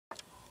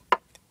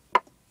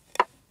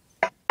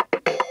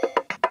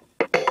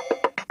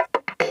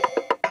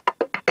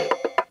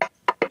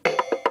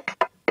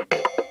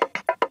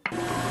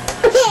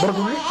Do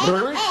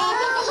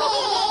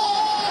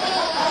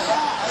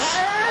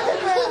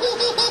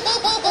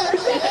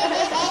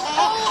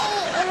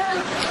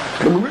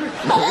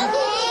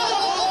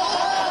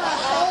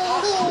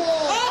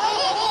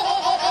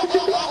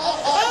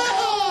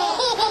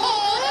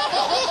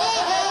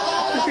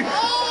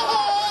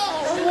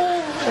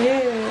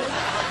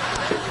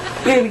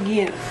it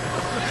again.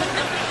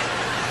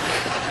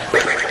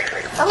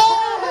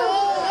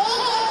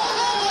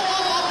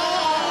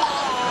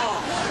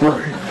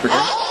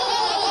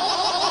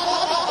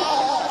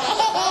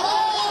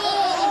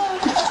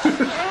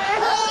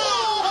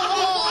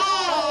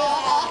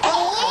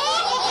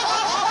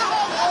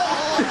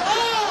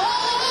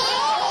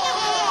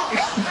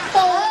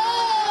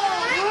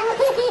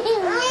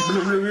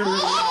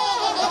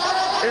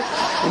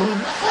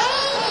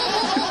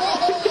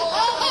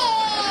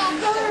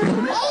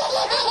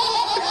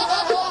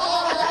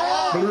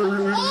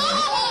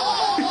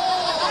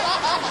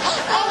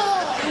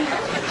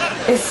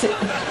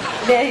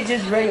 Daddy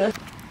just regular.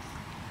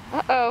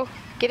 Uh-oh.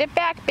 Get it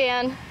back,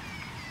 Ben.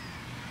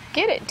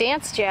 Get it.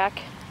 Dance,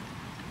 Jack.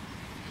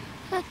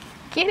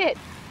 Get it.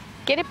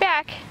 Get it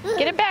back.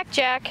 Get it back,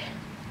 Jack.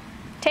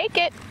 Take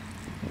it.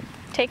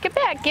 Take it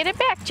back. Get it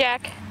back,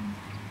 Jack.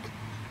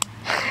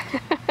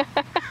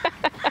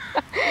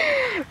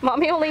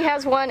 Mommy only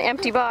has one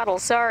empty bottle.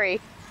 Sorry.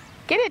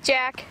 Get it,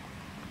 Jack.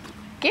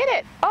 Get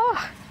it.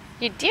 Oh,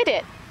 you did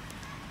it.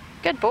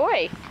 Good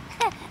boy.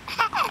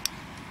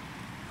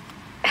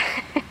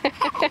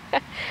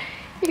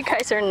 You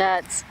guys are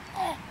nuts.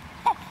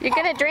 You're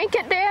gonna drink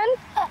it, Ben?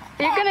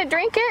 You're gonna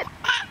drink it?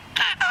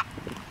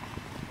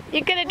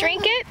 You gonna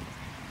drink it?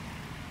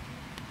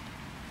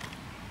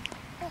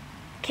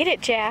 Get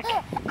it, Jack.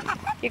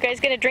 You guys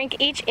gonna drink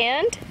each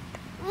end?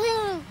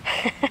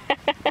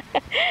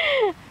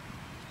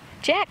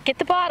 Jack, get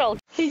the bottle.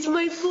 He's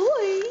my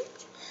boy.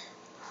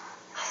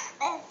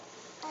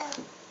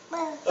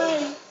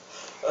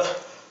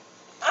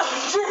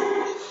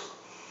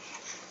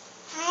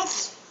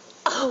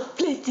 Oh,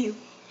 bless you.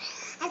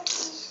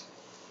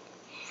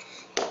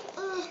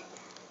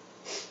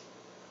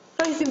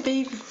 Nice and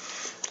baby.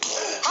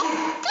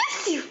 Oh,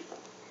 bless you.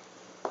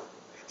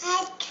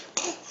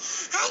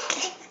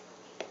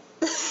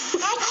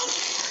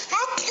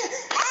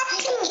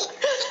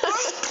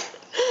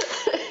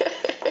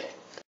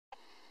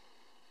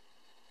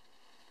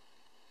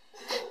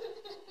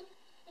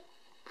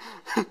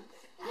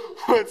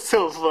 What's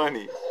so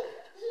funny?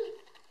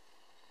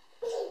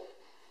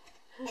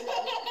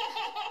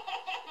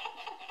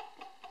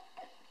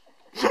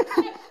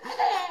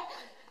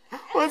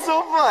 What's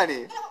so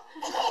funny?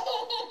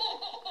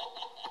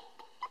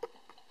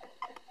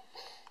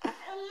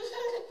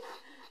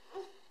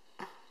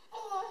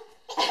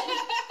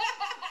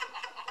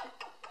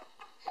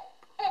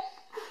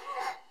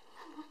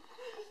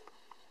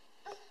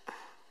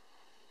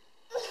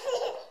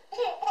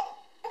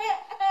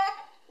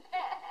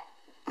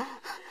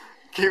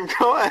 Keep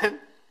going.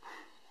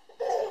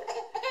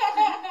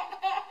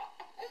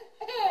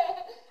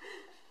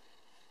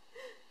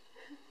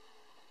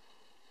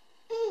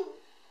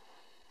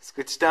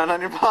 Scooch down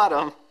on your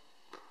bottom.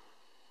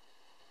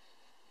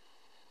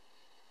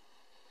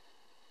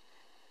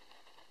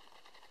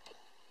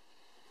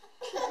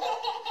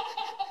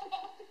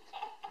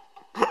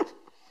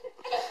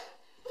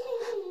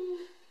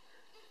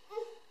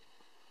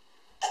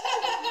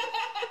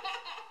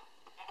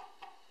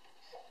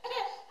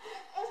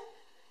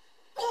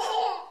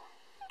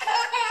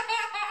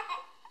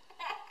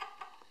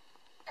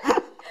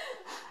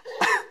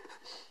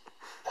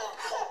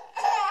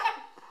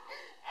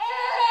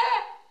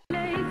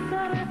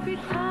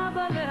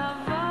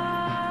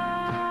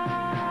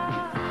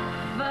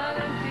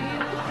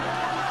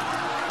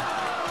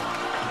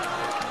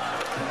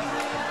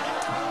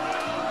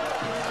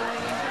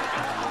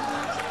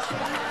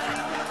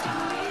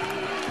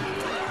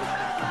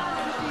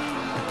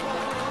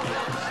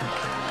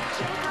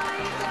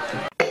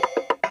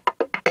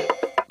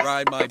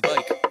 Ride my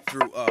bike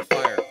through a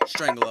fire,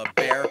 strangle a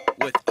bear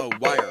with a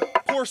wire.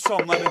 Pour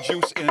some lemon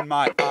juice in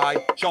my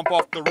eye, jump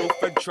off the roof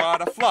and try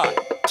to fly.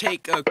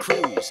 Take a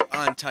cruise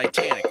on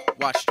Titanic,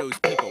 watch those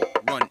people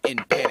run in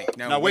panic.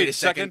 Now wait a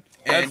second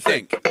and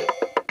think.